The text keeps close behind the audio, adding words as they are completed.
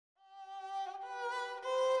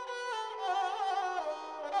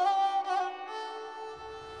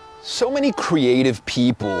So many creative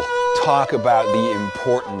people talk about the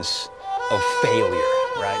importance of failure,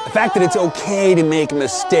 right? The fact that it's okay to make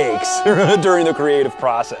mistakes during the creative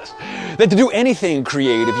process. That to do anything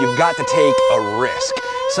creative, you've got to take a risk.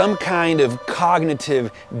 Some kind of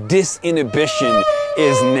cognitive disinhibition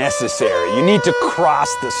is necessary. You need to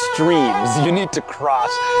cross the streams. You need to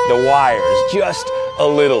cross the wires just a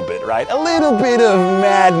little bit, right? A little bit of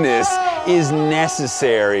madness is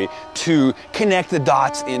necessary to connect the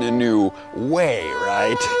dots in a new way,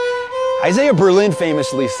 right? Isaiah Berlin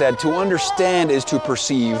famously said, to understand is to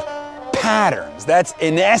perceive patterns. That's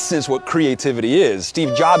in essence what creativity is.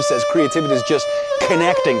 Steve Jobs says creativity is just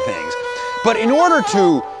connecting things. But in order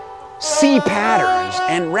to see patterns,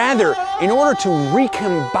 and rather in order to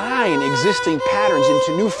recombine existing patterns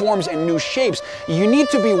into new forms and new shapes, you need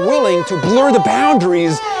to be willing to blur the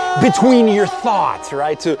boundaries between your thoughts,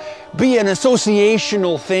 right? To be an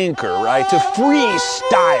associational thinker, right? To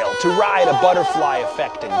freestyle, to ride a butterfly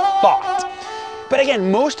effect in thought. But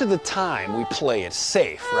again, most of the time we play it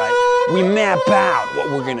safe, right? We map out what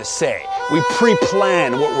we're gonna say. We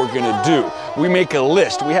pre-plan what we're gonna do. We make a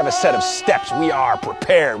list. We have a set of steps. We are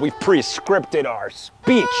prepared. We've pre-scripted our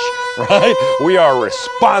speech, right? We are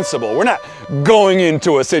responsible. We're not going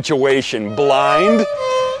into a situation blind.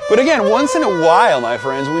 But again, once in a while, my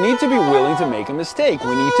friends, we need to be willing to make a mistake.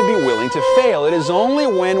 We need to be willing to fail. It is only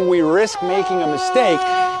when we risk making a mistake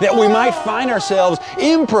that we might find ourselves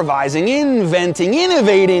improvising, inventing,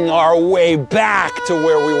 innovating our way back to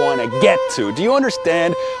where we want to get to. Do you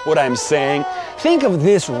understand what I'm saying? Think of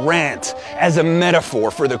this rant as a metaphor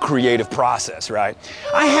for the creative process, right?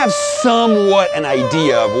 I have somewhat an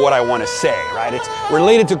idea of what I want to say, right? It's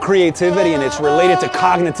related to creativity and it's related to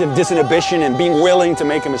cognitive disinhibition and being willing to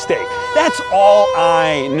make a mistake. That's all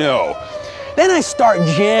I know. Then I start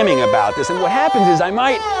jamming about this, and what happens is I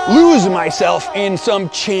might lose myself in some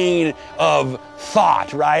chain of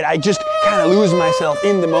thought, right? I just kind of lose myself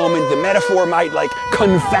in the moment. The metaphor might like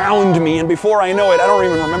confound me, and before I know it, I don't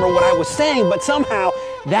even remember what I was saying, but somehow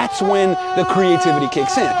that's when the creativity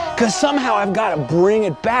kicks in. Because somehow I've got to bring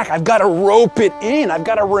it back. I've got to rope it in. I've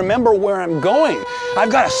got to remember where I'm going.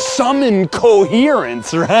 I've got to summon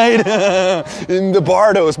coherence, right? In the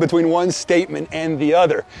bardos between one statement and the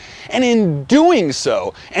other. And in doing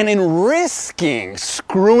so, and in risking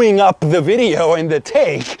screwing up the video and the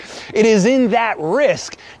take, it is in that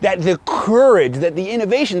risk that the courage, that the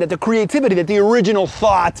innovation, that the creativity, that the original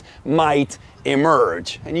thought might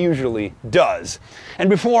emerge, and usually does. And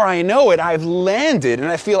before I know it, I've landed and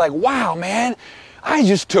I feel like, wow, man, I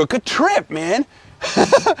just took a trip, man.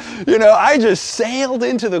 You know, I just sailed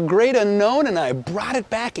into the great unknown and I brought it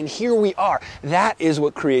back, and here we are. That is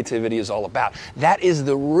what creativity is all about. That is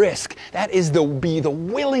the risk. That is the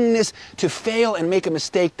willingness to fail and make a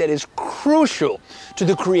mistake that is crucial to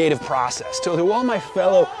the creative process. So to all my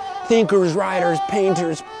fellow thinkers, writers,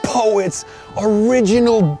 painters, poets,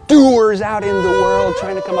 original doers out in the world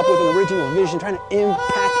trying to come up with an original vision, trying to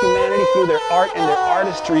impact humanity through their art and their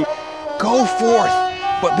artistry, go forth,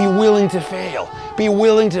 but be willing to fail. Be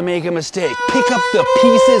willing to make a mistake. Pick up the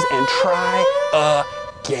pieces and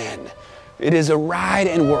try again. It is a ride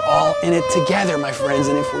and we're all in it together, my friends.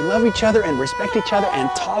 And if we love each other and respect each other and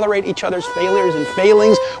tolerate each other's failures and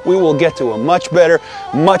failings, we will get to a much better,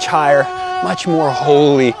 much higher, much more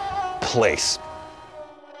holy place.